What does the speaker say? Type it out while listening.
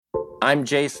I'm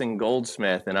Jason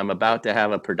Goldsmith, and I'm about to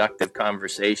have a productive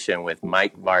conversation with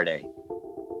Mike Vardy.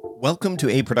 Welcome to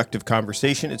A Productive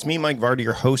Conversation. It's me, Mike Vardy,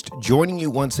 your host, joining you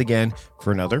once again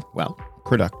for another,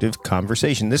 productive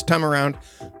conversation. This time around,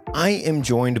 I am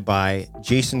joined by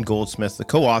Jason Goldsmith, the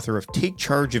co-author of Take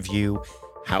Charge of You,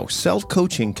 How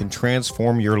Self-Coaching Can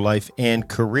Transform Your Life and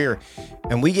Career.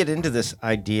 And we get into this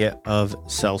idea of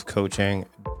self-coaching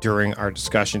during our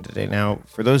discussion today. Now,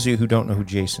 for those of you who don't know who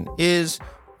Jason is,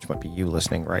 which might be you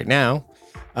listening right now,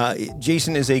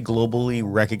 Jason is a globally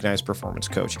recognized performance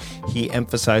coach. He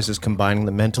emphasizes combining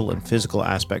the mental and physical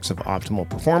aspects of optimal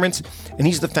performance, and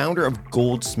he's the founder of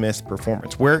Goldsmith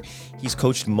Performance, where he's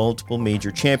coached multiple major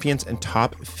champions and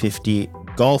top 50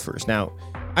 golfers. Now,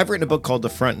 I've written a book called The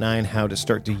Front Nine, How to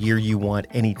Start the Year You Want,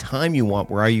 Anytime You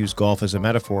Want, where I use golf as a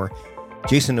metaphor.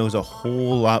 Jason knows a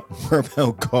whole lot more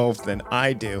about golf than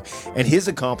I do, and his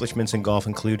accomplishments in golf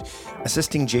include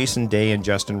assisting Jason Day and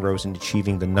Justin Rose in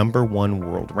achieving the #1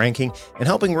 world ranking and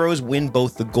helping Rose win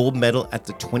both the gold medal at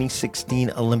the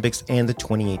 2016 Olympics and the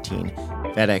 2018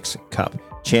 FedEx Cup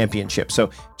Championship.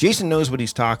 So Jason knows what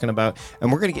he's talking about,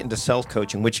 and we're going to get into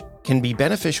self-coaching, which can be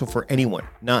beneficial for anyone,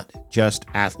 not just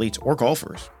athletes or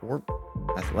golfers or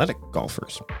athletic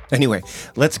golfers. Anyway,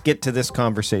 let's get to this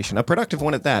conversation, a productive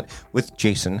one at that, with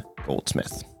Jason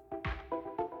Goldsmith.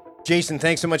 Jason,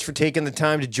 thanks so much for taking the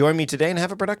time to join me today and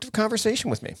have a productive conversation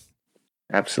with me.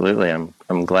 Absolutely.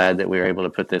 I'm glad that we were able to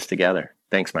put this together.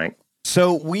 Thanks, Mike.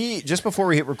 So just before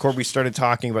we hit record, we started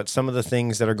talking about some of the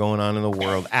things that are going on in the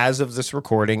world as of this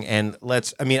recording. And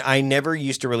I never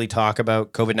used to really talk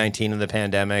about COVID-19 and the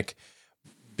pandemic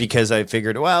because I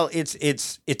figured, well,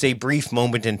 it's a brief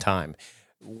moment in time.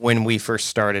 When we first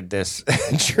started this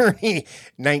journey,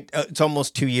 it's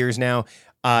almost 2 years now.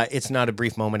 It's not a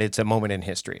brief moment. It's a moment in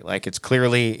history. Like, it's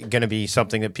clearly going to be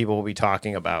something that people will be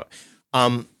talking about.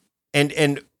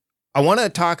 And I want to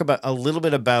talk about a little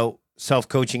bit about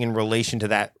self-coaching in relation to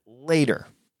that later.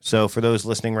 So for those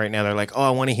listening right now, they're like, oh,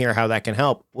 I want to hear how that can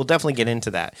help. We'll definitely get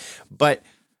into that. But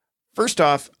first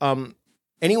off,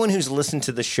 anyone who's listened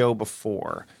to the show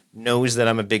before knows that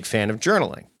I'm a big fan of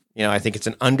journaling. You know, I think it's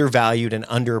an undervalued and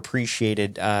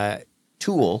underappreciated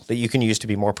tool that you can use to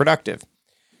be more productive.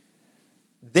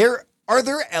 Are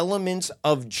there elements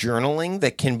of journaling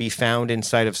that can be found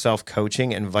inside of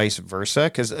self-coaching and vice versa?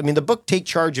 Because, the book Take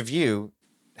Charge of You,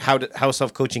 How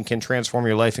Self-Coaching Can Transform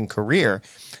Your Life and Career,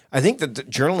 I think that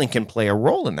journaling can play a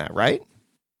role in that, right?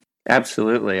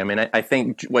 Absolutely. I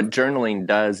think what journaling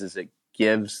does is it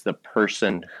gives the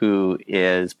person who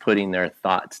is putting their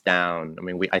thoughts down.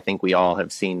 I think we all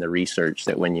have seen the research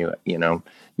that when you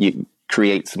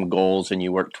create some goals and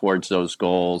you work towards those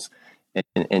goals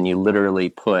and you literally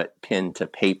put pen to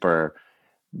paper,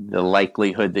 the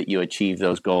likelihood that you achieve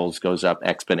those goals goes up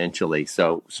exponentially.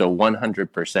 So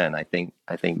 100%, I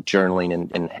think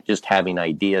journaling and just having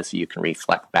ideas so you can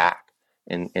reflect back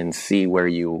and see where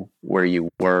you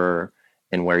were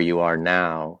and where you are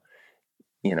now,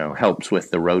 helps with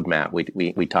the roadmap.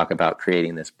 We talk about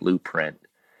creating this blueprint.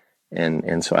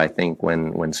 And so I think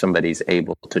when somebody's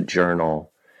able to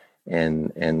journal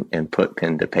and put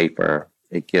pen to paper,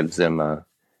 it gives them a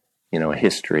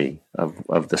history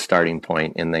of the starting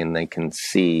point, and then they can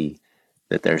see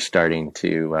that they're starting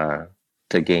to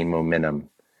gain momentum.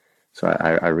 So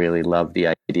I really love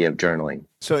the idea of journaling.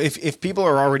 So if people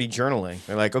are already journaling,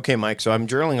 they're like, okay, Mike, so I'm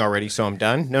journaling already, so I'm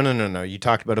done. No. You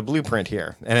talked about a blueprint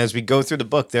here. And as we go through the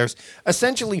book, there's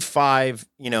essentially five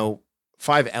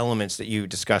elements that you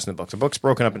discuss in the book. The book's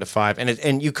broken up into five,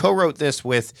 and you co-wrote this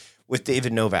with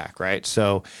David Novak, right?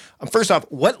 So first off,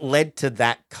 what led to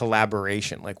that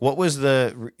collaboration? Like, what was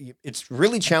it's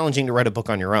really challenging to write a book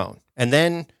on your own. And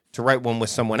then to write one with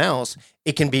someone else,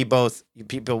 it can be both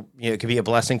people, it can be a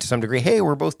blessing to some degree. Hey,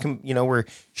 we're both, we're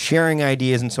sharing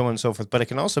ideas and so on and so forth, but it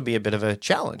can also be a bit of a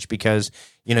challenge because,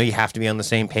 you have to be on the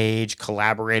same page,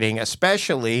 collaborating,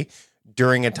 especially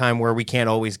during a time where we can't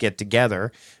always get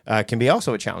together, can be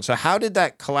also a challenge. So how did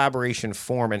that collaboration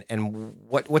form and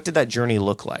what did that journey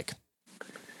look like?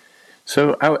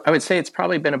 So I would say it's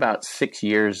probably been about 6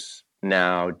 years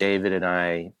now. David and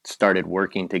I started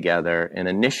working together, and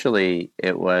initially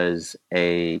it was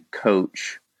a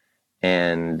coach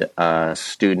and a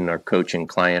student or coach and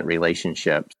client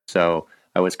relationship. So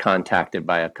I was contacted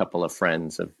by a couple of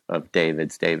friends of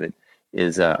David's. David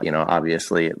is,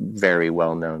 obviously a very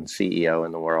well-known CEO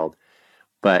in the world,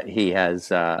 but he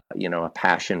has, a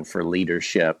passion for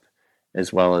leadership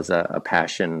as well as a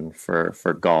passion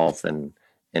for golf and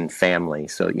family.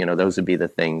 So, those would be the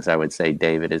things I would say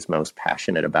David is most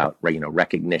passionate about,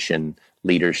 recognition,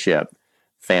 leadership,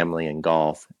 family, and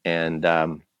golf. And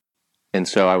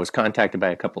so I was contacted by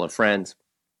a couple of friends,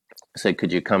 said,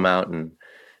 could you come out and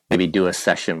maybe do a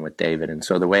session with David? And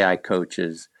so the way I coach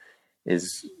is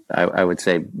I would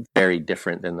say very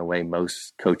different than the way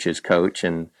most coaches coach.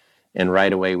 And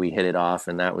right away we hit it off,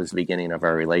 and that was the beginning of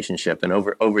our relationship. And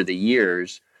over the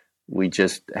years, we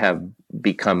just have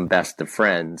become best of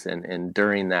friends. And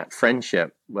during that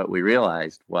friendship, what we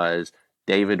realized was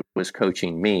David was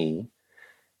coaching me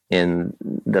in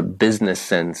the business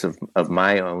sense of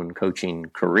my own coaching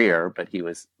career, but he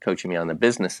was coaching me on the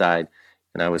business side,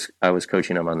 and I was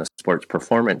coaching him on the sports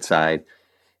performance side.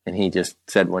 And he just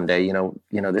said one day,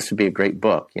 this would be a great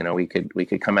book. We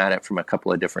could come at it from a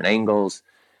couple of different angles.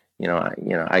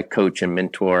 I coach and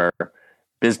mentor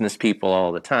business people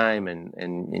all the time,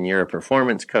 and you're a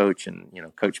performance coach, and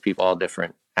coach people, all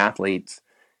different athletes.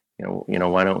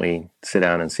 Why don't we sit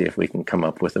down and see if we can come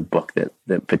up with a book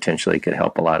that potentially could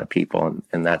help a lot of people,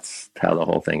 and that's how the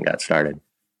whole thing got started.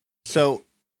 So,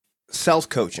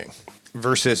 self-coaching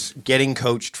versus getting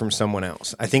coached from someone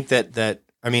else. I think that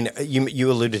I mean,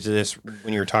 you alluded to this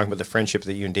when you were talking about the friendship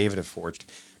that you and David have forged.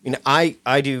 I mean,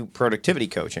 I do productivity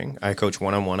coaching. I coach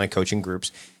one-on-one. I coach in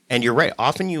groups. And you're right.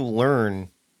 Often you learn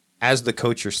as the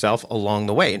coach yourself along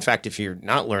the way. In fact, if you're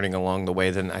not learning along the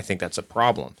way, then I think that's a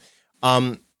problem.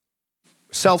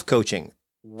 Self-coaching,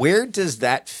 where does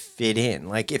that fit in?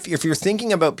 Like if you're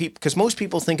thinking about people, because most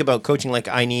people think about coaching like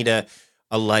I need a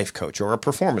life coach or a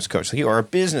performance coach or a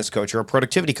business coach or a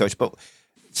productivity coach. But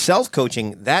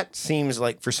self-coaching, that seems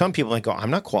like for some people, like, oh,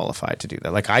 I'm not qualified to do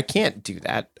that. Like, I can't do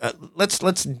that.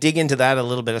 Let's dig into that a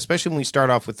little bit, especially when we start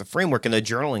off with the framework, and the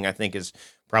journaling, I think, is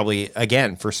probably,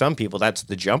 again, for some people, that's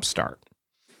the jump start.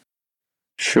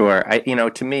 Sure.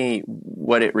 To me,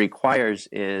 what it requires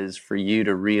is for you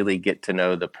to really get to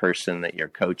know the person that you're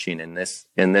coaching. In this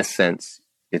sense,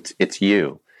 it's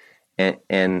you. And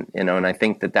I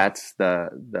think that's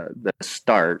the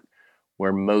start,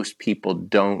 where most people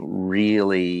don't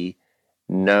really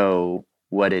know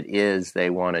what it is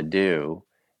they want to do.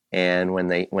 And when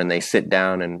they sit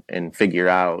down and figure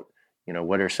out,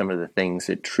 what are some of the things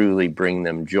that truly bring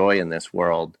them joy in this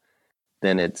world,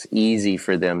 then it's easy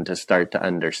for them to start to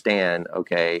understand,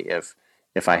 okay,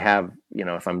 if I have,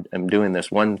 if I'm doing this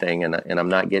one thing and I'm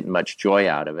not getting much joy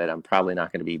out of it, I'm probably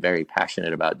not going to be very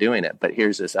passionate about doing it. But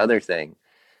here's this other thing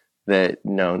that,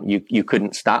 you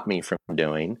couldn't stop me from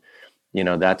doing.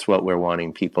 That's what we're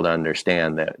wanting people to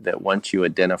understand, that once you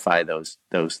identify those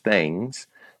things,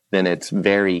 then it's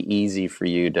very easy for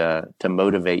you to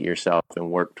motivate yourself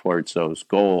and work towards those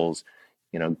goals,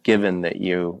 given that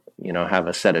you have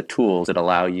a set of tools that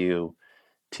allow you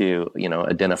to,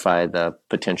 identify the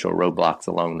potential roadblocks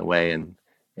along the way and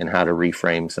how to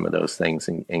reframe some of those things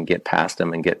and get past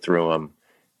them and get through them.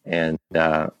 And,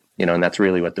 and that's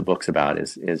really what the book's about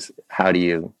is how do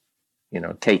you,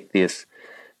 take this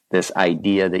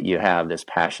idea that you have, this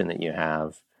passion that you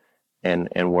have,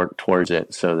 and work towards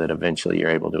it so that eventually you're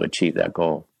able to achieve that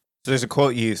goal. So there's a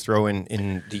quote you throw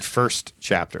in the first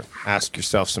chapter, ask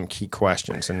yourself some key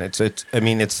questions. And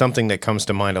it's something that comes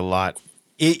to mind a lot.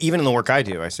 Even in the work I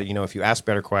do, I say, if you ask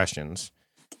better questions,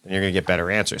 then you're going to get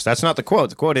better answers. That's not the quote.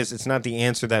 The quote is, it's not the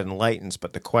answer that enlightens,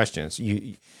 but the questions.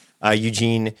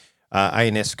 Eugene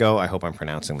Ionesco, I hope I'm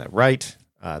pronouncing that right.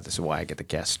 This is why I get the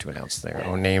guests to announce their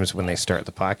own names when they start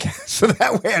the podcast. So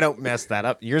that way I don't mess that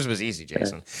up. Yours was easy,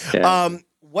 Jason. Yeah.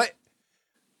 What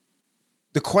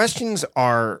the questions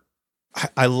are,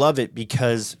 I love it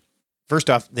because first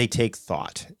off, they take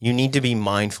thought. You need to be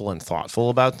mindful and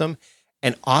thoughtful about them.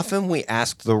 And often we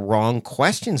ask the wrong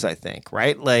questions, I think,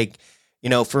 right? Like,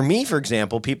 for me, for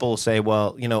example, people will say,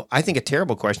 well, I think a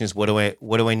terrible question is, what do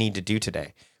I need to do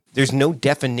today? There's no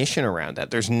definition around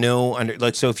that. There's no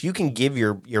so if you can give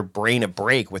your brain a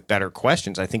break with better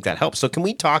questions, I think that helps. So can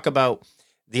we talk about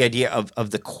the idea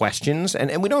of the questions?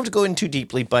 And we don't have to go in too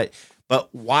deeply, but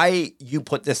why you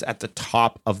put this at the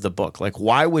top of the book? Like,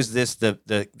 why was this the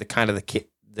kind of the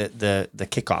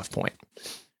kickoff point?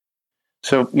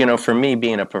 So, for me,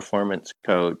 being a performance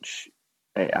coach,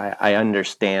 I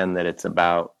understand that it's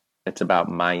about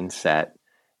mindset.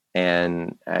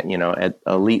 And, at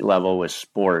elite level with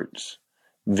sports,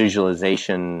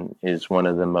 visualization is one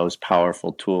of the most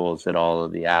powerful tools that all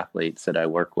of the athletes that I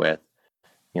work with,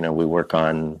 we work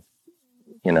on,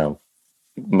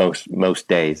 most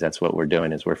days. That's what we're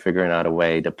doing, is we're figuring out a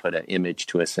way to put an image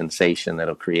to a sensation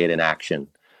that'll create an action.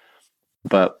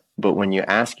 But when you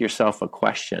ask yourself a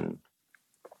question,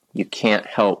 you can't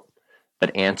help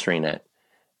but answering it.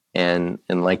 And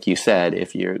like you said,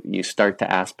 if you start to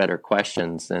ask better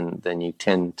questions, then you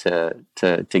tend to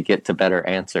get to better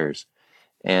answers.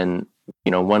 And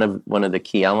one of the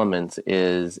key elements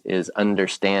is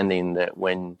understanding that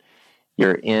when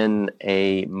you're in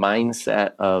a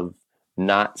mindset of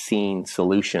not seeing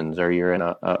solutions, or you're in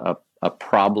a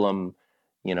problem,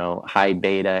 high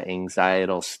beta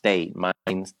anxietal state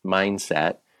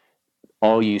mindset,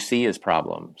 all you see is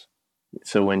problems.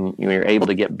 So when you're able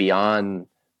to get beyond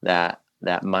that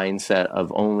mindset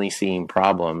of only seeing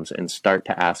problems and start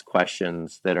to ask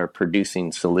questions that are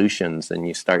producing solutions, then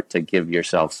you start to give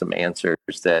yourself some answers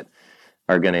that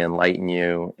are going to enlighten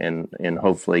you and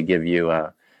hopefully give you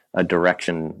a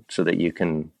direction so that you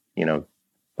can,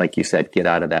 like you said, get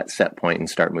out of that set point and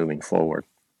start moving forward.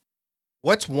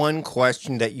 What's one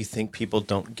question that you think people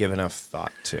don't give enough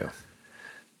thought to?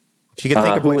 If you could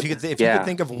think of, if you could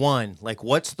think of one, like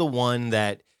what's the one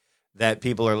that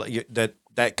people are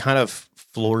that kind of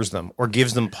floors them or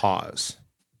gives them pause?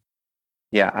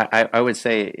 Yeah, I would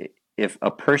say if a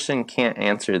person can't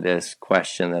answer this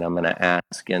question that I'm going to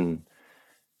ask in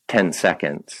 10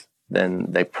 seconds, then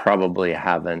they probably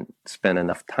haven't spent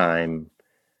enough time,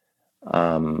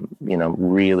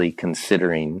 really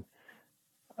considering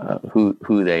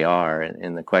who they are.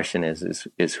 And the question is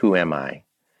who am I?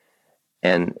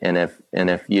 And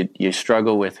if you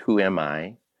struggle with who am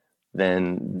I,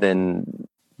 then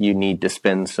you need to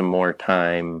spend some more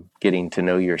time getting to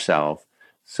know yourself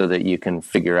so that you can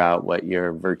figure out what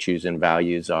your virtues and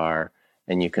values are,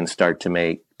 and you can start to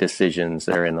make decisions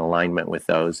that are in alignment with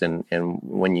those. And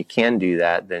when you can do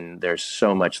that, then there's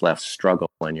so much less struggle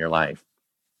in your life.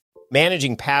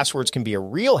 Managing passwords can be a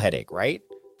real headache, right?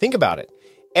 Think about it.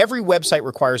 Every website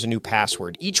requires a new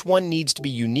password. Each one needs to be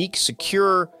unique,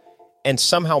 secure, and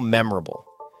somehow memorable.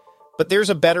 But there's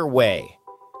a better way.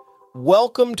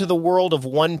 Welcome to the world of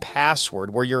 1Password,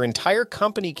 where your entire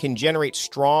company can generate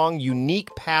strong,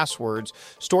 unique passwords,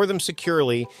 store them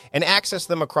securely, and access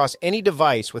them across any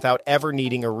device without ever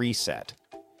needing a reset.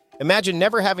 Imagine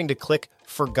never having to click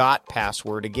Forgot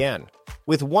Password again.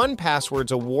 With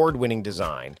 1Password's award-winning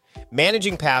design,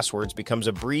 managing passwords becomes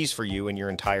a breeze for you and your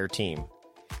entire team.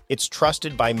 It's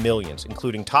trusted by millions,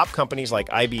 including top companies like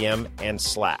IBM and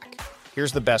Slack.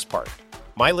 Here's the best part.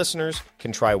 My listeners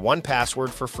can try 1Password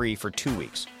for free for 2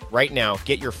 weeks. Right now,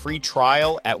 get your free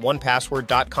trial at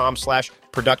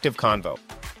onepassword.com/productiveconvo.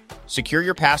 Secure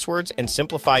your passwords and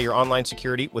simplify your online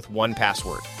security with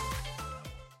 1Password.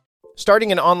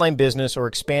 Starting an online business or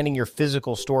expanding your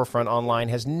physical storefront online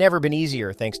has never been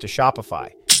easier thanks to Shopify.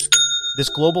 This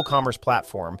global commerce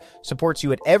platform supports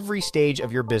you at every stage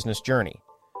of your business journey.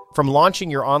 From launching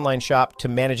your online shop to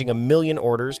managing 1 million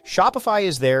orders, Shopify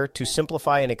is there to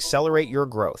simplify and accelerate your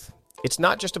growth. It's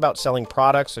not just about selling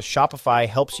products, as Shopify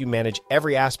helps you manage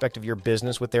every aspect of your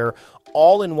business with their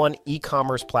all-in-one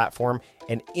e-commerce platform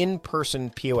and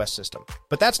in-person POS system.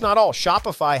 But that's not all.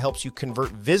 Shopify helps you convert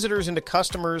visitors into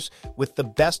customers with the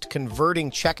best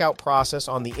converting checkout process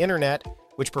on the internet,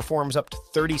 which performs up to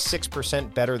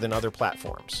 36% better than other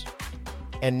platforms.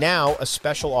 And now, a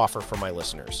special offer for my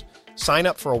listeners. Sign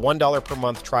up for a $1 per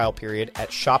month trial period at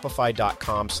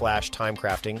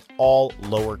shopify.com/timecrafting, all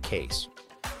lowercase.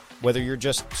 Whether you're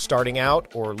just starting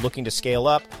out or looking to scale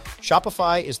up,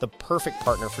 Shopify is the perfect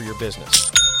partner for your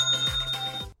business.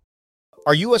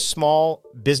 Are you a small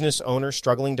business owner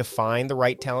struggling to find the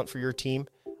right talent for your team?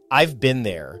 I've been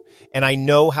there, and I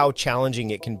know how challenging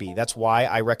it can be. That's why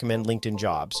I recommend LinkedIn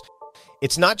Jobs.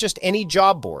 It's not just any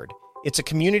job board. It's a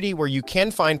community where you can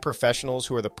find professionals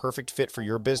who are the perfect fit for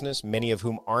your business, many of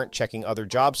whom aren't checking other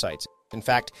job sites. In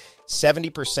fact,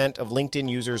 70% of LinkedIn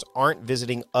users aren't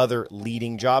visiting other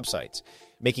leading job sites,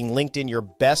 making LinkedIn your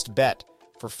best bet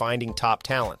for finding top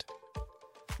talent.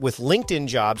 With LinkedIn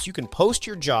Jobs, you can post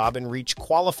your job and reach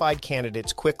qualified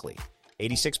candidates quickly.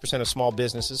 86% of small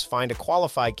businesses find a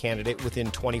qualified candidate within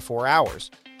 24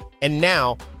 hours. And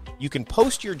now, you can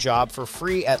post your job for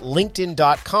free at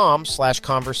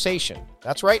linkedin.com/conversation.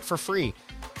 That's right, for free.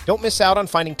 Don't miss out on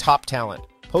finding top talent.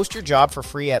 Post your job for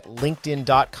free at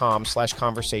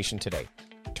linkedin.com/conversation today.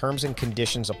 Terms and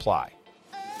conditions apply.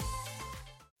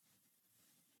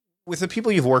 With the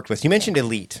people you've worked with, you mentioned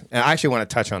elite. And I actually want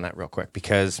to touch on that real quick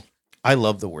because I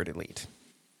love the word elite.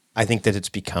 I think that it's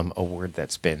become a word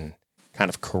that's been kind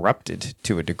of corrupted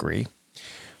to a degree.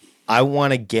 I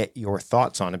want to get your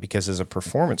thoughts on it because as a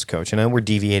performance coach, and I know we're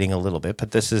deviating a little bit,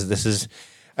 but this is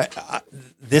I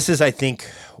think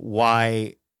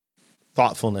why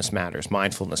thoughtfulness matters,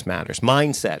 mindfulness matters,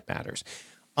 mindset matters.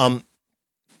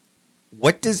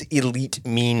 What does elite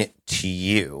mean to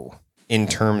you in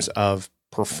terms of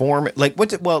like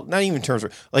not even in terms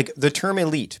of like the term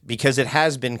elite, because it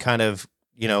has been kind of,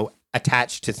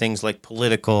 attached to things like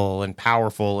political and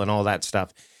powerful and all that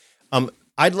stuff.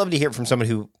 I'd love to hear from someone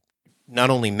who not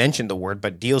only mentioned the word,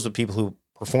 but deals with people who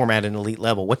perform at an elite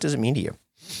level. What does it mean to you?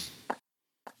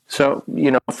 So,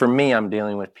 for me, I'm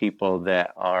dealing with people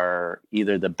that are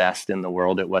either the best in the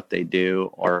world at what they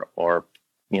do, or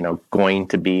going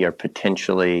to be, or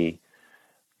potentially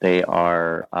they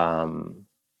are,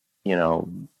 you know,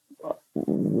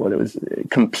 what it was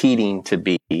competing to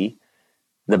be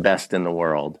the best in the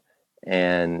world.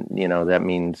 And, that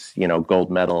means, gold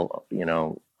medal,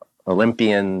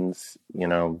 Olympians,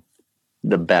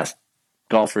 the best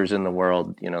golfers in the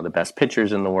world, the best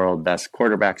pitchers in the world, best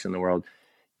quarterbacks in the world.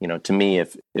 To me,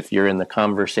 if you're in the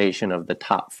conversation of the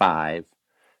top five,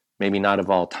 maybe not of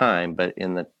all time, but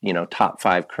in the, top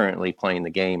five currently playing the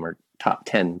game, or top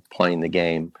 10 playing the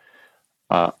game,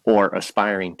 or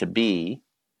aspiring to be,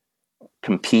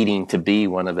 competing to be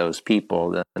one of those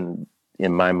people, then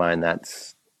in my mind,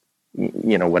 that's,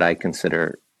 what I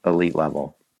consider elite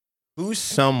level. Who's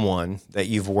someone that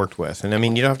you've worked with? And I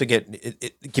mean, you don't have to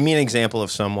give me an example of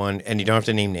someone, and you don't have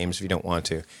to name names if you don't want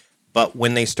to. But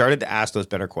when they started to ask those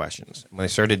better questions, when they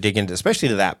started to dig into, especially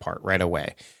to that part right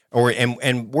away,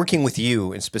 and working with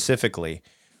you and specifically,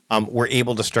 we're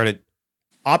able to start to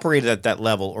operate at that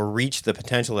level or reach the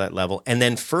potential at that level. And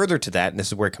then further to that, and this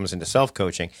is where it comes into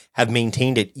self-coaching, have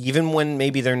maintained it even when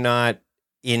maybe they're not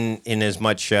in as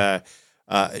much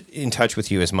in touch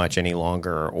with you as much any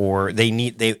longer, or they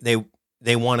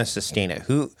want to sustain it.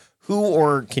 Who,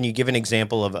 or can you give an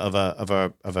example of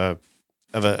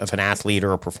an athlete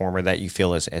or a performer that you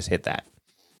feel has hit that?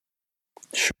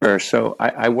 Sure. So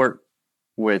I worked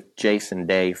with Jason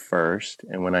Day first.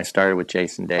 And when I started with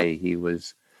Jason Day, he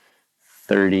was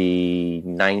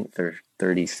 39th or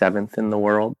 37th in the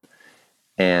world.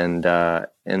 And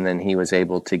then he was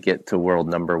able to get to world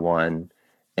number one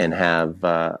and have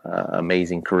an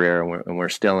amazing career. And we're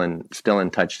still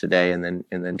in touch today. And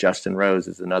then Justin Rose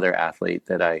is another athlete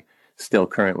that I still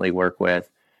currently work with.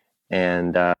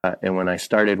 And when I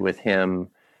started with him,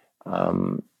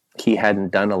 he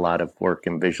hadn't done a lot of work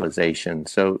in visualization.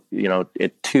 So,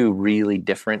 two really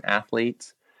different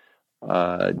athletes.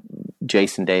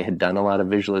 Jason Day had done a lot of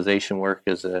visualization work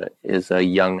as a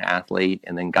young athlete,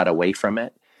 and then got away from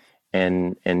it.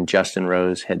 And Justin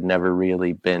Rose had never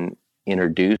really been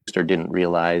introduced, or didn't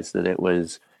realize that it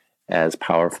was as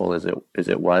powerful as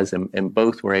it was. And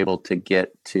both were able to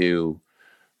get to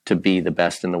be the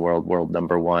best in the world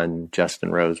number one.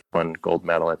 Justin Rose won gold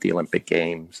medal at the Olympic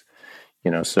Games.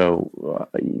 So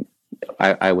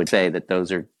I would say that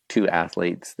those are two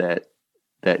athletes that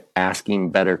asking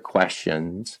better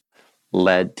questions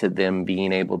led to them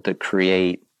being able to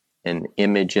create an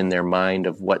image in their mind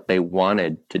of what they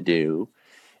wanted to do.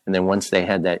 And then once they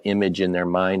had that image in their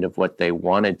mind of what they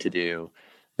wanted to do,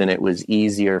 then it was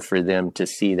easier for them to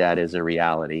see that as a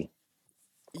reality.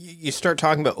 You start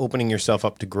talking about opening yourself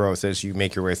up to growth as you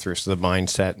make your way through, so the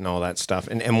mindset and all that stuff.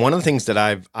 And one of the things that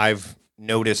I've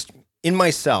noticed in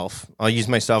myself, I'll use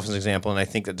myself as an example, and I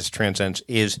think that this transcends,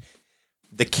 is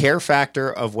the care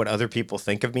factor of what other people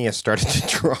think of me has started to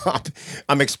drop.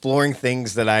 I'm exploring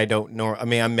things that I don't know. I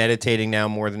mean, I'm meditating now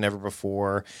more than ever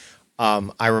before.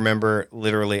 I remember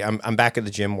literally, I'm back at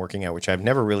the gym working out, which I've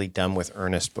never really done with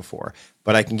earnest before,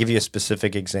 but I can give you a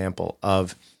specific example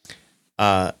of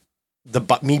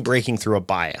me breaking through a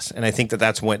bias. And I think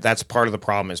that's part of the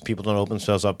problem, is people don't open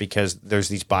themselves up because there's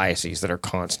these biases that are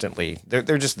constantly,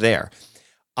 they're just there.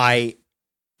 I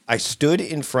stood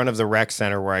in front of the rec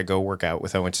center where I go work out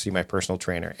with, I went to see my personal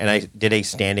trainer, and I did a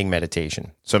standing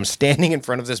meditation. So I'm standing in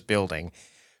front of this building.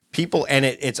 People, and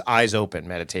it's eyes open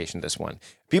meditation, this one.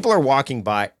 People are walking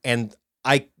by, and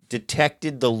I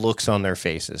detected the looks on their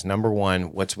faces. Number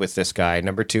one, what's with this guy?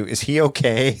 Number two, is he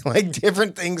okay? Like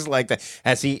different things like that.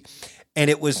 And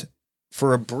it was,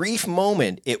 for a brief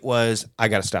moment, it was, I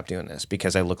got to stop doing this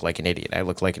because I look like an idiot.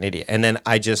 And then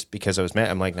because I was mad,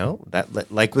 I'm like, no,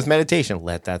 like with meditation,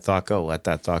 let that thought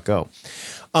go.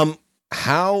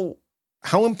 How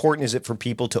important is it for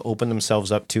people to open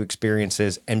themselves up to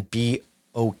experiences and be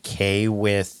okay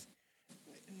with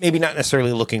maybe not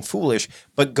necessarily looking foolish,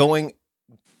 but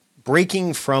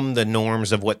breaking from the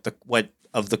norms of what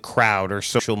of the crowd or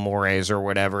social mores or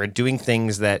whatever, and doing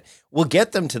things that will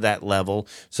get them to that level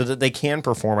so that they can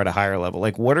perform at a higher level?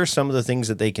 Like, what are some of the things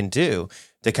that they can do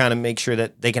to kind of make sure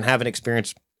that they can have an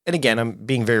experience? And again, I'm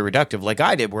being very reductive like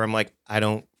I did, where I'm like, I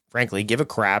don't frankly give a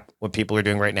crap what people are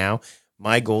doing right now.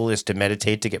 My goal is to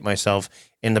meditate, to get myself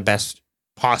in the best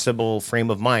possible frame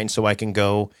of mind so I can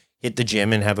go hit the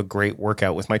gym and have a great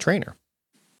workout with my trainer.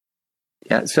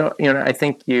 Yeah. So, I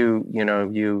think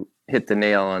you hit the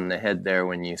nail on the head there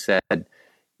when you said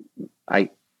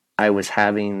I was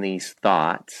having these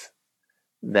thoughts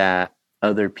that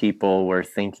other people were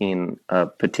thinking a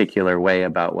particular way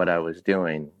about what I was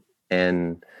doing.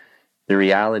 And the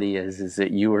reality is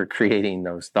that you were creating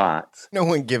those thoughts. No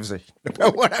one gives a shit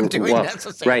about what I'm doing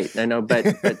necessarily. Right. I know, but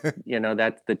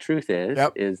that's the truth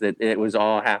is that it was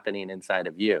all happening inside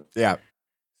of you. Yeah.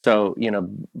 So,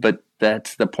 but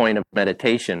that's the point of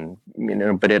meditation,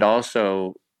 but it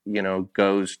also,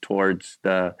 goes towards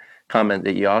the comment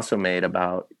that you also made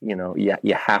about,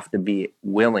 you have to be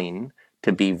willing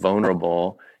to be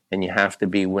vulnerable, and you have to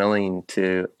be willing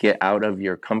to get out of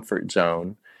your comfort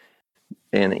zone,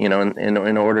 and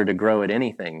in order to grow at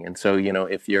anything. And so,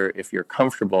 if you're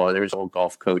comfortable, there's an old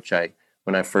golf coach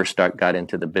when I first got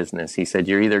into the business, he said,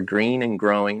 you're either green and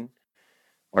growing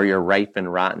or you're ripe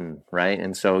and rotten, right?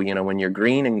 And so, when you're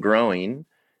green and growing,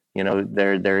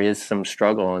 there is some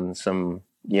struggle and some,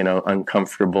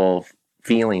 uncomfortable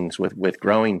feelings with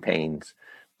growing pains,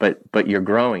 but you're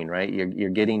growing, right? You're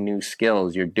getting new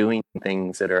skills, you're doing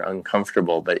things that are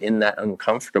uncomfortable, but in that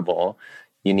uncomfortable,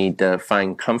 you need to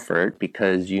find comfort,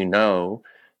 because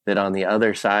that on the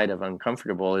other side of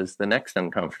uncomfortable is the next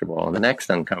uncomfortable and the next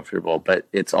uncomfortable, but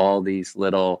it's all these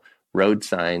little road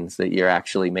signs that you're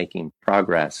actually making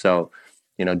progress. So,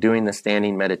 doing the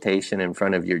standing meditation in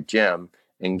front of your gym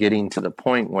and getting to the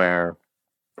point where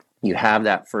you have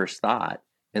that first thought,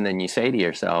 and then you say to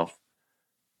yourself,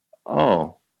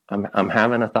 oh, I'm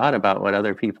having a thought about what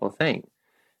other people think.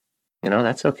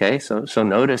 That's okay. So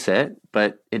notice it,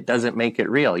 but it doesn't make it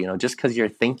real. Just because you're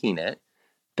thinking it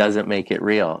doesn't make it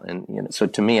real. And so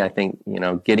to me, I think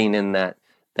getting in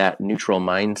that neutral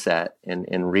mindset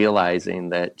and realizing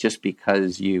that just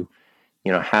because you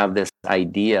have this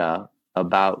idea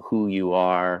about who you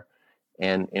are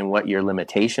and what your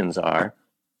limitations are,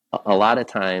 a lot of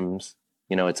times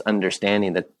it's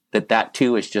understanding that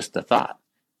too is just a thought.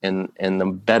 And the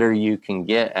better you can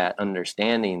get at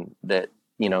understanding that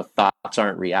thoughts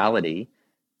aren't reality,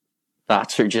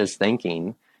 thoughts are just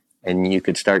thinking, and you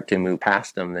could start to move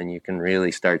past them, then you can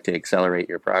really start to accelerate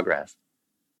your progress.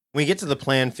 When we get to the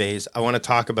plan phase, I want to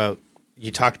talk about,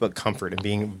 you talked about comfort and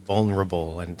being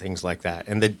vulnerable and things like that,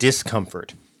 and the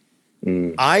discomfort.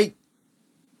 I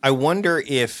wonder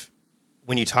if,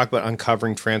 when you talk about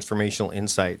uncovering transformational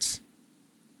insights,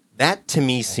 that to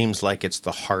me seems like it's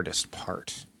the hardest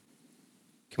part.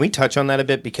 Can we touch on that a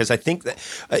bit? Because I think that,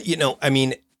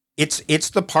 it's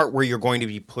the part where you're going to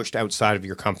be pushed outside of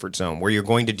your comfort zone, where you're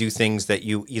going to do things that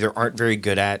you either aren't very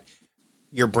good at,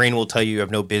 your brain will tell you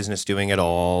have no business doing at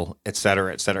all, et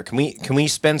cetera, et cetera. Can we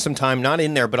spend some time, not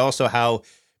in there, but also how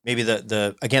maybe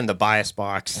the bias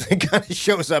box that kind of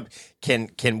shows up,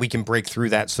 we can break through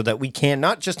that so that we can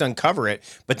not just uncover it,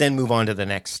 but then move on to the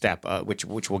next step, which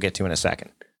we'll get to in a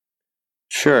second.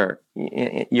 Sure,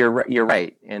 you're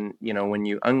right, and when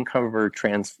you uncover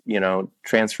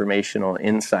transformational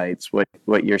insights,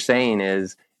 what you're saying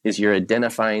is you're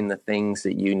identifying the things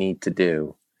that you need to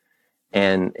do,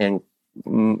 and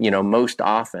most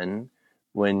often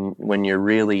when you're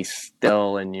really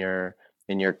still and you're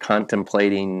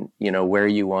contemplating where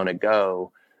you want to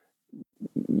go,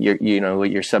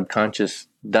 what your subconscious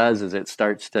does is it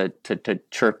starts to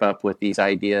chirp up with these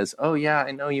ideas. Oh yeah,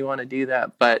 I know you want to do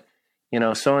that, but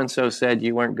so-and-so said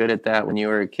you weren't good at that when you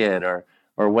were a kid, or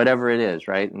whatever it is,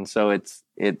 right? And so it's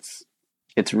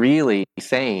really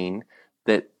saying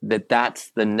that's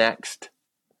the next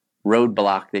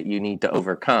roadblock that you need to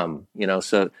overcome.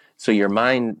 So your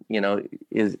mind,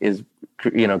 is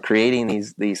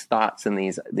creating these thoughts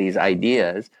and these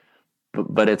ideas,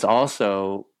 but it's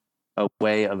also a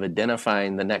way of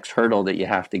identifying the next hurdle that you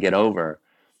have to get over.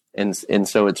 And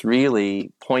so it's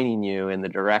really pointing you in the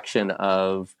direction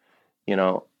of,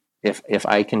 if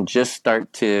I can just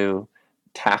start to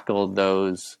tackle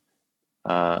those,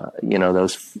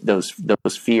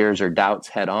 those fears or doubts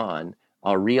head on,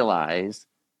 I'll realize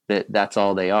that that's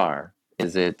all they are.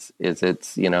 It's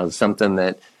something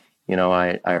that,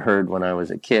 I heard when I was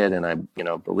a kid, and I,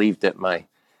 believed it my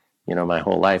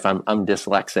whole life. I'm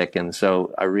dyslexic. And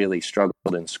so I really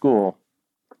struggled in school,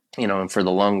 and for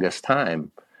the longest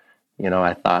time,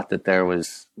 I thought that there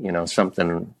was,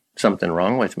 something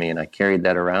wrong with me. And I carried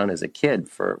that around as a kid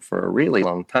for a really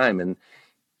long time.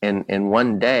 And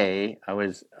one day I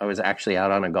was actually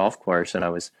out on a golf course, and I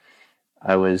was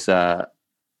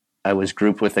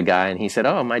grouped with a guy, and he said,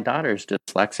 "Oh, my daughter's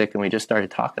dyslexic." And we just started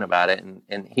talking about it.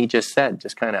 And he just said,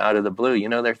 just kind of out of the blue,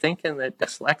 they're thinking that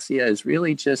dyslexia is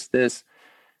really just this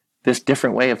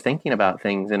different way of thinking about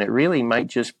things. And it really might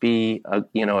just be a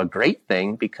great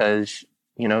thing, because,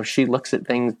 she looks at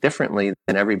things differently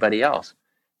than everybody else.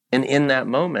 And in that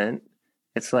moment,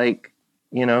 it's like,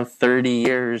 30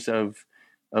 years of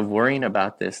worrying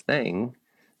about this thing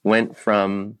went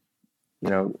from,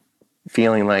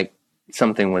 feeling like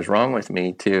something was wrong with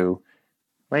me to,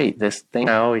 wait, this thing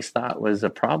I always thought was a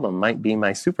problem might be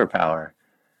my superpower.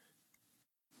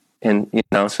 And,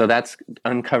 so that's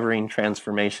uncovering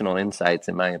transformational insights,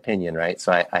 in my opinion, right?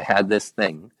 So I had this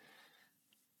thing,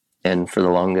 and for the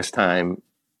longest time,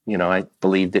 I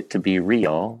believed it to be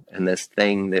real. And this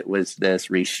thing that was this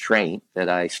restraint that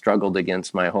I struggled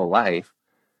against my whole life,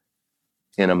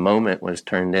 in a moment was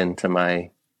turned into my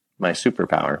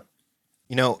superpower.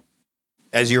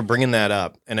 As you're bringing that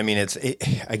up, and I mean, it's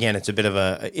a bit of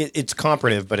it's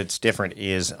comparative, but it's different.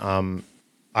 You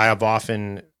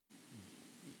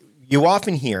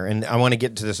often hear, and I want to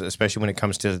get to this, especially when it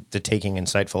comes to the taking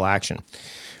insightful action.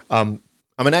 I'm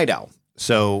a night owl.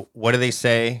 So what do they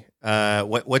say?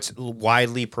 What's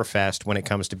widely professed when it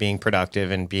comes to being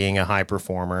productive and being a high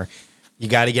performer? You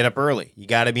got to get up early. You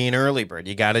got to be an early bird.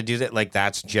 You got to do that. Like,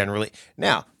 that's generally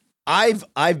now.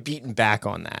 I've beaten back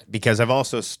on that because I've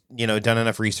also done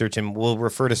enough research, and we'll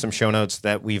refer to some show notes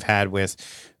that we've had with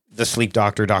the sleep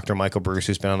doctor, Dr. Michael Bruce,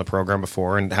 who's been on the program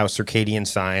before, and how circadian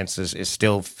science is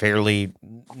still fairly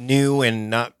new and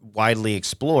not widely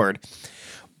explored.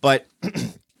 But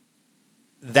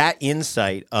that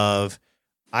insight of,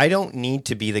 I don't need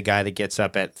to be the guy that gets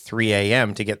up at 3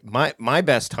 a.m. to get my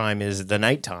best time is the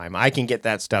nighttime. I can get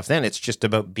that stuff then. It's just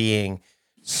about being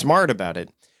smart about it.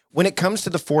 When it comes to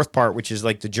the fourth part, which is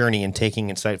like the journey and taking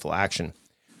insightful action,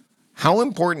 how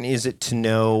important is it to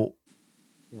know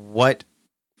what,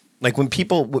 like, when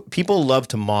people love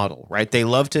to model, right? They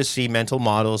love to see mental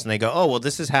models, and they go, oh, well,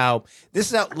 this is how,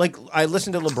 like, I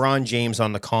listened to LeBron James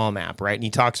on the Calm app, right? And he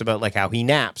talks about like how he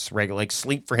naps, right? Like,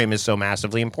 sleep for him is so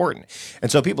massively important. And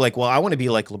so people are like, well, I want to be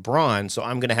like LeBron, so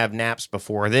I'm going to have naps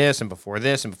before this and before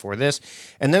this and before this.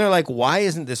 And then they're like, why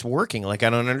isn't this working? Like,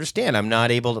 I don't understand. I'm not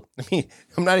able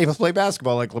to play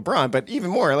basketball like LeBron, but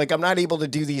even more, like, I'm not able to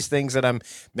do these things that I'm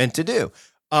meant to do,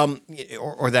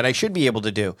 or that I should be able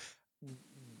to do.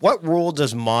 What role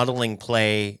does modeling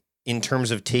play in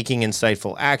terms of taking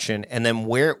insightful action? And then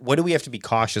what do we have to be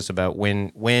cautious about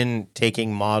when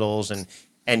taking models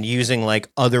and using like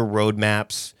other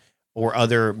roadmaps or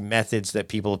other methods that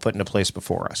people have put into place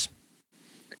before us?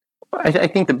 I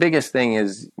think the biggest thing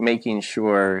is making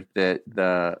sure that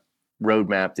the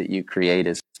roadmap that you create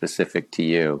is specific to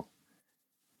you.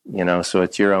 So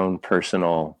it's your own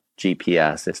personal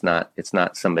GPS. It's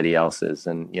not somebody else's.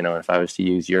 And, if I was to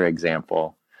use your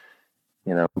example,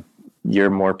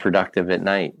 you're more productive at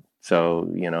night. So,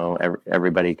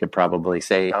 everybody could probably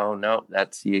say, oh, no,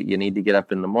 that's you need to get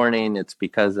up in the morning. It's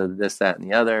because of this, that, and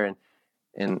the other.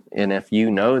 And if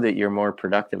you know that you're more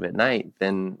productive at night,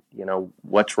 then,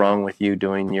 what's wrong with you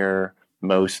doing your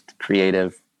most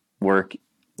creative work,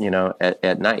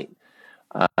 at night?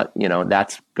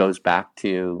 That goes back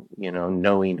to,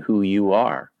 knowing who you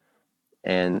are.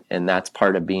 And that's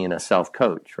part of being a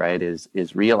self-coach, right?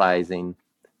 Is realizing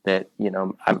that,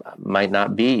 I might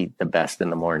not be the best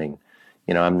in the morning.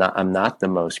 I'm not the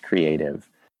most creative.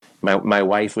 My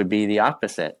wife would be the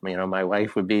opposite. My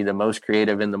wife would be the most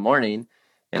creative in the morning,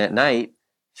 and at night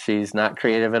she's not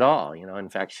creative at all. In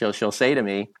fact, she'll say to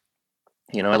me,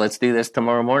 let's do this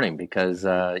tomorrow morning because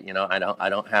I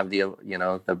don't have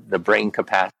the brain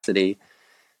capacity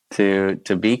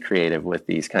to be creative with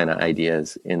these kind of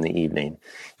ideas in the evening.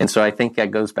 And so I think that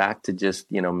goes back to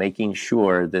just, making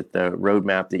sure that the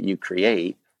roadmap that you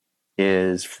create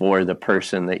is for the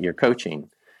person that you're coaching.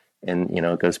 And,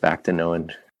 it goes back to knowing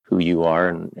who you are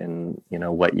and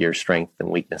what your strengths and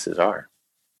weaknesses are.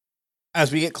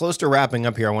 As we get close to wrapping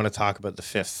up here, I want to talk about the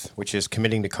fifth, which is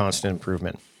committing to constant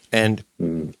improvement. And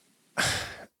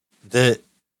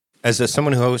as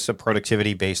someone who hosts a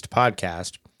productivity-based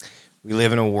podcast, we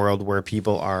live in a world where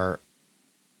people are,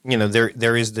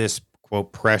 there is this,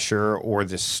 quote, pressure or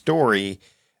this story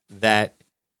that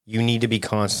you need to be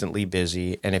constantly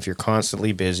busy. And if you're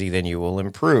constantly busy, then you will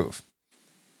improve.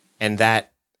 And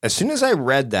that, as soon as I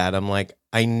read that, I'm like,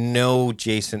 I know,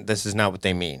 Jason, this is not what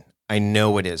they mean. I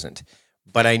know it isn't.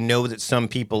 But I know that some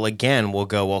people, again, will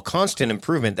go, well, constant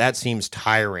improvement, that seems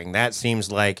tiring. That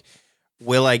seems like,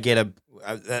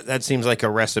 that seems like a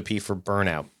recipe for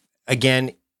burnout.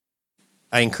 Again,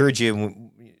 I encourage you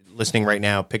listening right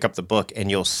now, pick up the book and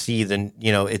you'll see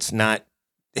it's not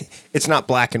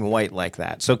black and white like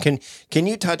that. So can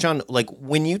you touch on, like,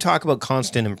 when you talk about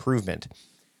constant improvement,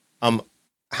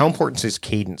 how important is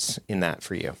cadence in that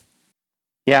for you?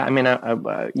 Yeah. I mean,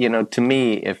 to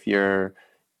me, if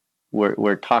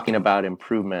we're talking about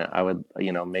improvement, I would,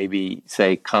 maybe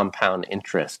say compound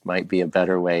interest might be a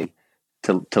better way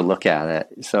to look at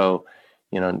it. So,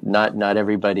 not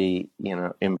everybody,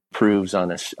 improves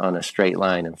on a straight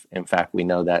line. In fact, we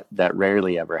know that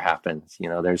rarely ever happens.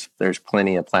 There's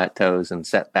plenty of plateaus and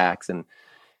setbacks, and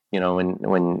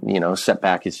when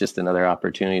setback is just another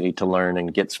opportunity to learn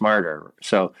and get smarter.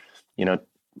 So,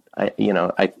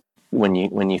 I when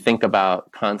you think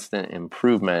about constant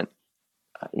improvement,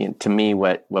 to me,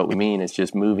 what we mean is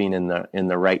just moving in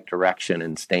the right direction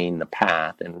and staying the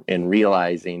path, and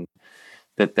realizing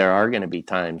that there are going to be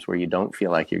times where you don't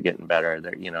feel like you're getting better.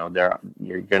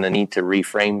 You're going to need to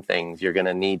reframe things. You're going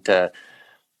to need to,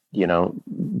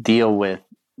 deal with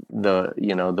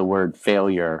the word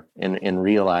failure, and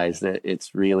realize that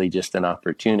it's really just an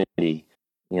opportunity,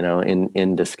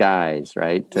 in disguise,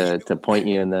 right? To point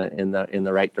you in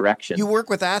the right direction. You work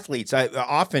with athletes.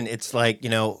 Often it's like,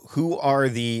 who are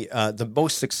the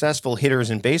most successful hitters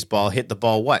in baseball hit the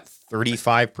ball,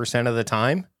 35% of the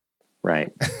time?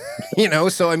 Right.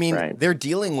 So, Right. they're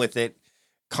dealing with it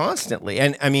constantly.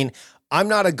 And I'm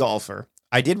not a golfer.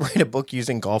 I did write a book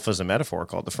using golf as a metaphor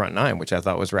called The Front Nine, which I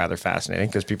thought was rather fascinating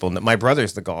because my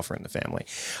brother's the golfer in the family.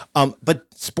 But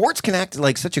sports can act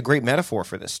like such a great metaphor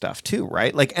for this stuff too,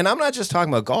 right? Like, and I'm not just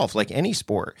talking about golf, like any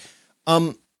sport.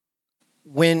 When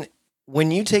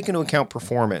you take into account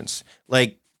performance,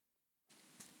 like,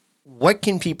 what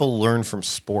can people learn from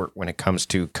sport when it comes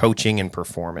to coaching and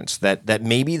performance that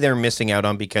maybe they're missing out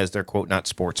on because they're, quote, not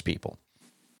sports people?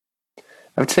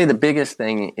 I would say the biggest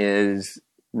thing is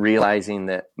realizing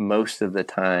that most of the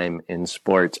time in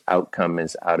sports, outcome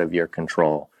is out of your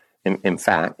control. In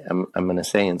fact, I'm going to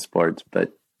say in sports,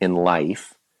 but in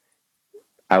life,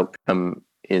 outcome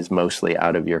is mostly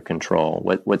out of your control.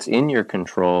 What's in your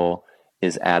control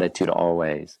is attitude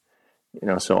always.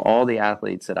 So all the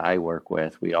athletes that I work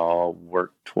with, we all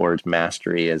work towards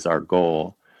mastery as our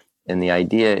goal. And the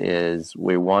idea is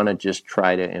we want to just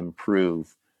try to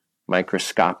improve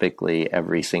microscopically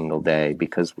every single day,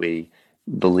 because we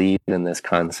believe in this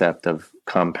concept of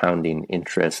compounding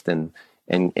interest and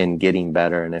getting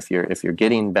better. And if you're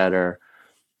getting better,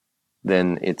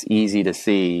 then it's easy to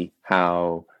see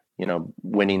how,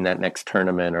 winning that next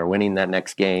tournament or winning that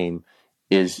next game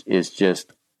is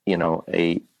just,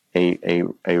 a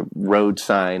road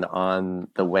sign on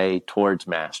the way towards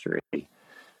mastery.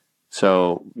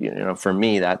 So, for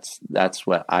me, that's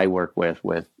what I work with,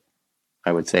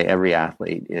 I would say, every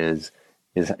athlete is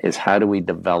how do we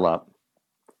develop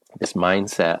this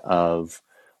mindset of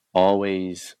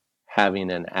always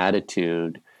having an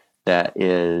attitude that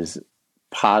is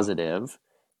positive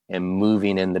and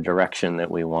moving in the direction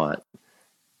that we want,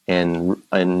 and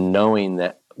knowing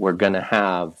that we're going to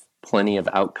have plenty of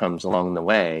outcomes along the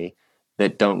way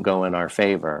that don't go in our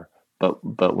favor.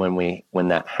 But when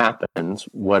that happens,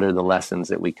 what are the lessons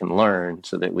that we can learn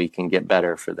so that we can get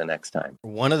better for the next time?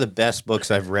 One of the best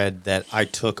books I've read that I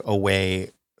took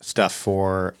away stuff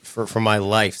for my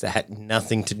life that had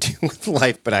nothing to do with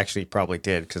life, but actually probably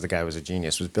did because the guy was a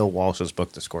genius, was Bill Walsh's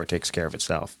book, The Score Takes Care of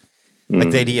Itself.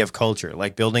 Like the idea of culture,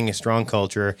 like building a strong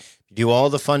culture. You do all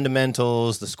the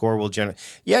fundamentals, the score will generate.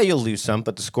 Yeah, you'll lose some,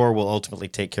 but the score will ultimately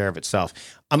take care of itself.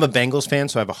 I'm a Bengals fan,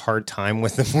 so I have a hard time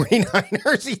with the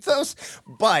 49ers ethos,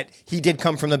 but he did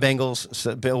come from the Bengals.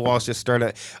 So Bill Walsh just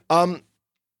started.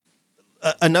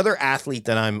 Another athlete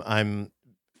that I'm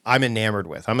enamored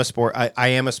with. I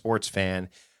am a sports fan.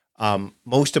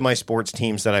 Most of my sports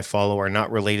teams that I follow are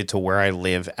not related to where I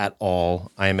live at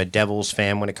all. I am a Devils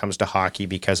fan when it comes to hockey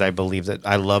because I believe that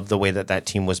I love the way that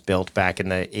team was built back in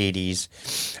the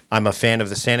 80s. I'm a fan of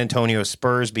the San Antonio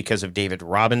Spurs because of David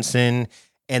Robinson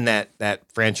and that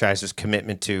franchise's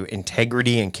commitment to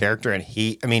integrity and character.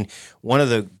 And one of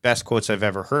the best quotes I've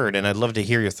ever heard, and I'd love to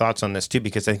hear your thoughts on this too,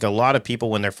 because I think a lot of people,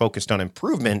 when they're focused on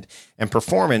improvement and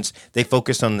performance, they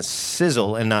focus on the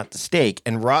sizzle and not the steak.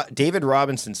 And David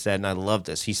Robinson said, and I love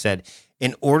this, he said,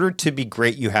 in order to be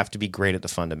great, you have to be great at the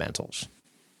fundamentals.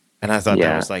 And I thought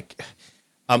that was like,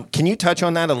 can you touch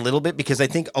on that a little bit? Because I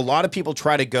think a lot of people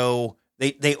try to go,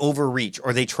 they overreach,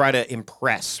 or they try to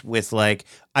impress with like,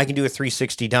 I can do a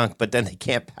 360 dunk, but then they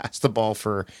can't pass the ball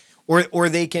or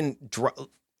they can drive.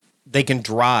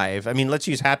 Let's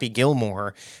use Happy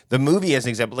Gilmore, the movie, as an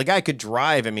example. The guy could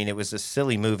drive. It was a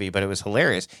silly movie, but it was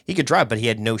hilarious. He could drive, but he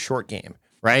had no short game,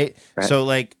 right? So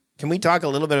like, can we talk a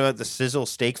little bit about the sizzle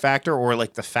steak factor, or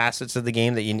like the facets of the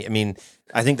game that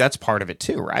I think that's part of it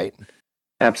too, right?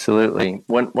 Absolutely.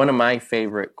 One of my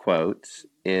favorite quotes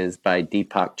is by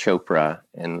Deepak Chopra,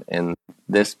 and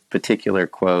this particular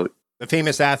quote, the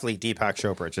famous athlete Deepak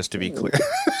Chopra, just to be clear.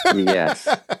 yes,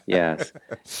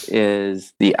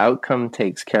 is the outcome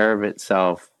takes care of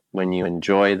itself when you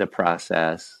enjoy the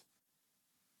process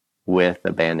with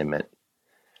abandonment.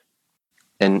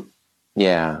 And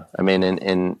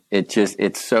and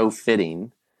it's so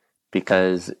fitting,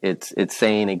 because it's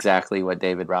saying exactly what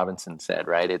David Robinson said,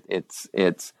 right?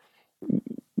 It's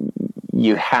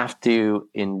you have to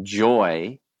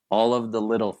enjoy all of the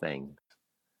little things.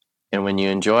 And when you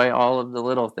enjoy all of the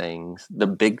little things, the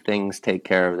big things take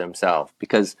care of themselves,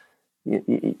 because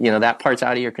that part's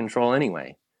out of your control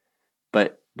anyway.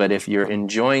 But if you're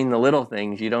enjoying the little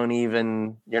things, you're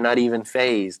not even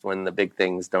fazed when the big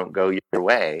things don't go your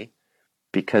way,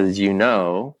 because you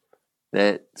know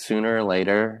that sooner or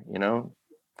later,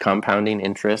 compounding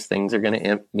interest, things are going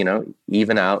to,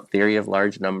 even out. Theory of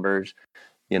large numbers,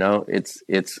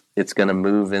 it's going to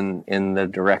move in the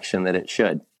direction that it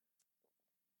should.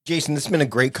 Jason, this has been a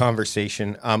great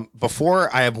conversation.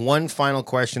 Before, I have one final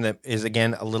question that is,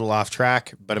 again, a little off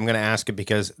track, but I'm going to ask it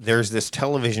because there's this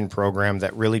television program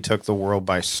that really took the world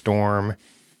by storm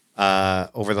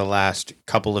over the last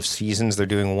couple of seasons. They're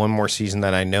doing one more season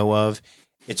that I know of.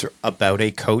 It's about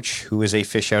a coach who is a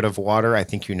fish out of water. I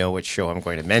think you know which show I'm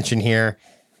going to mention here.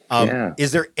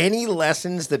 Is there any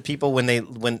lessons that people,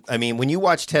 when you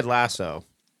watch Ted Lasso,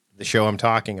 the show I'm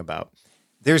talking about,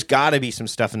 there's got to be some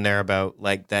stuff in there about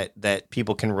like that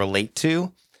people can relate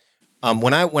to.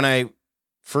 When I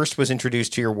first was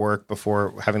introduced to your work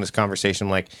before having this conversation,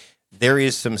 like there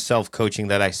is some self-coaching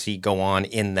that I see go on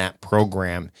in that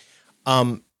program.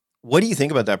 What do you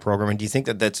think about that program? And do you think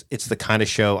that it's the kind of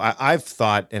show I've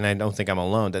thought, and I don't think I'm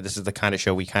alone, that this is the kind of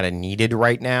show we kind of needed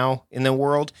right now in the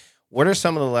world? What are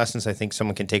some of the lessons I think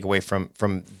someone can take away from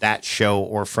that show,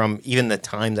 or from even the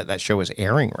time that show is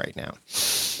airing right now?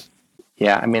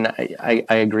 Yeah, I mean, I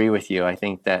agree with you. I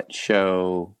think that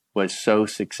show was so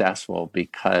successful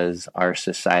because our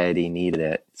society needed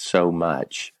it so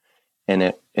much, and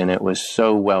it was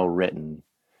so well written.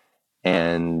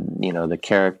 And the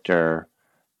character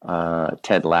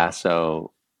Ted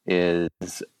Lasso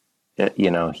is,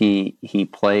 he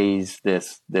plays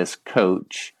this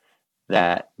coach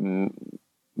that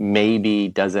maybe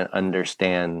doesn't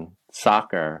understand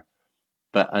soccer,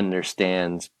 but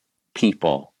understands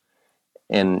people.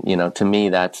 And, to me,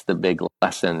 that's the big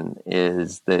lesson,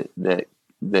 is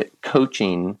that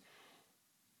coaching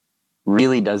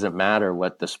really doesn't matter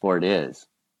what the sport is.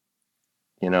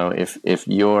 If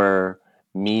you're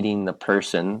meeting the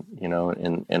person,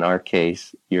 in our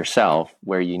case, yourself,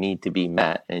 where you need to be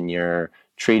met, and you're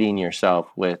treating yourself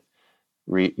with,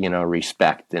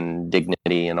 respect and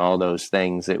dignity and all those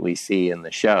things that we see in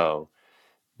the show,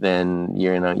 then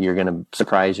you're going to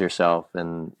surprise yourself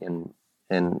and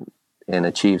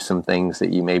achieve some things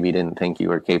that you maybe didn't think you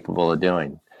were capable of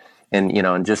doing. And,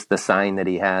 and just the sign that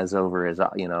he has over his,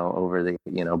 over the,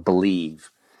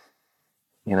 believe,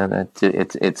 that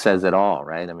it says it all,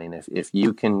 right? I mean, if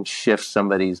you can shift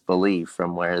somebody's belief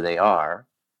from where they are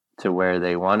to where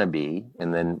they want to be,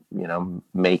 and then,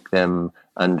 make them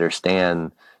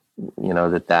understand,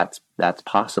 that's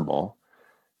possible,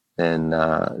 then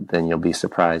you'll be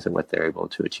surprised at what they're able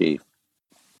to achieve.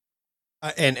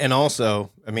 And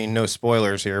also, I mean, no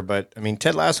spoilers here, but I mean,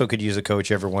 Ted Lasso could use a coach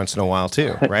every once in a while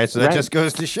too, right? So that Right. just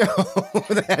goes to show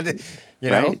that,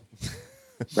 know.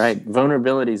 Right.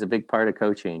 Vulnerability is a big part of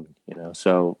coaching,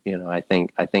 So, I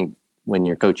think when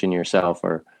you're coaching yourself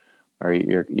or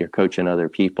you're coaching other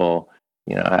people,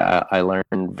 I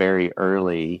learned very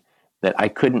early that I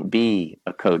couldn't be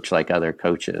a coach like other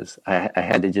coaches. I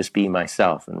had to just be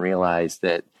myself and realize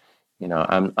that,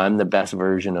 I'm the best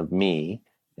version of me.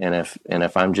 And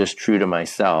if I'm just true to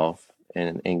myself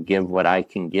and give what I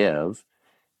can give,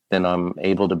 then I'm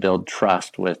able to build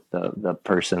trust with the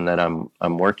person that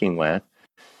I'm working with.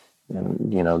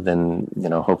 And, then,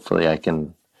 hopefully I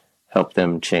can help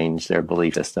them change their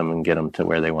belief system and get them to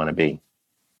where they want to be.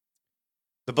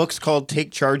 The book's called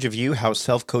Take Charge of You, How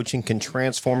Self-Coaching Can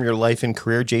Transform Your Life and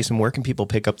Career. Jason, where can people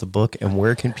pick up the book, and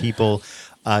where can people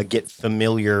get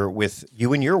familiar with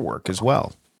you and your work as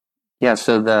well? Yeah,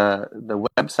 so the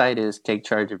website is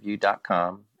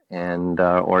takechargeofyou.com, and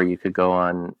or you could go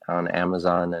on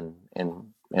Amazon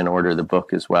and order the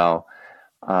book as well.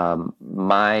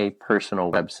 My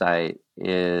personal website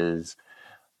is,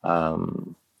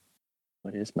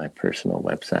 what is my personal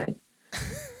website?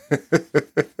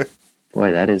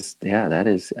 Boy, that is,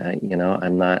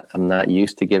 I'm not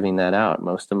used to giving that out.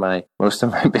 Most of my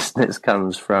business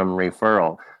comes from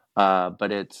referral,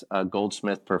 but it's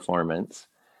Goldsmith Performance.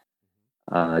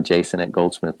 Jason at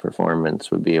Goldsmith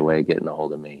Performance would be a way of getting a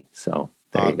hold of me. So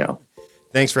there you go.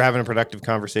 Thanks for having a productive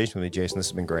conversation with me, Jason. This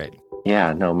has been great.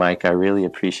 Yeah, no, Mike, I really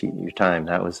appreciate your time.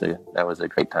 That was a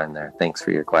great time there. Thanks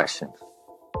for your questions.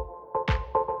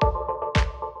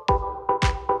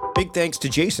 Big thanks to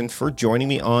Jason for joining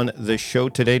me on the show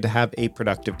today to have a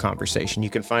productive conversation. You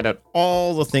can find out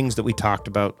all the things that we talked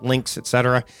about, links,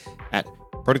 etc., at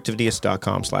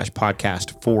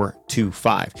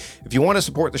productivityist.com/podcast425. If you want to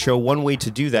support the show, one way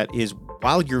to do that is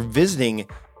while you're visiting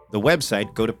the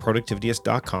website, go to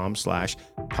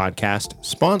productivityist.com/podcast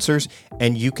sponsors,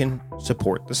 and you can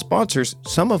support the sponsors,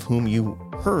 some of whom you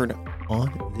heard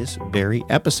on this very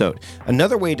episode.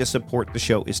 Another way to support the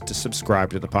show is to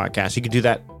subscribe to the podcast. You can do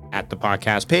that at the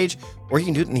podcast page, or you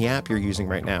can do it in the app you're using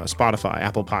right now: Spotify,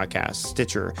 Apple Podcasts,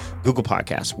 Stitcher, Google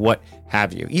Podcasts, what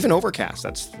have you. Even Overcast,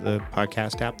 that's the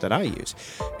podcast app that I use.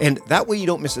 And that way you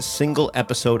don't miss a single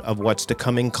episode of what's to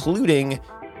come, including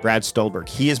Brad Stolberg.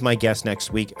 He is my guest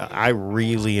next week. I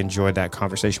really enjoyed that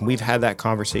conversation. We've had that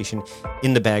conversation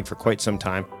in the bag for quite some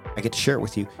time. I get to share it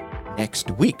with you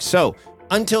next week. So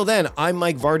until then, I'm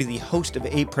Mike Vardy, the host of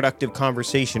A Productive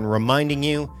Conversation, reminding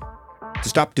you to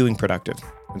stop doing productive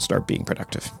and start being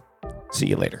productive. See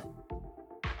you later.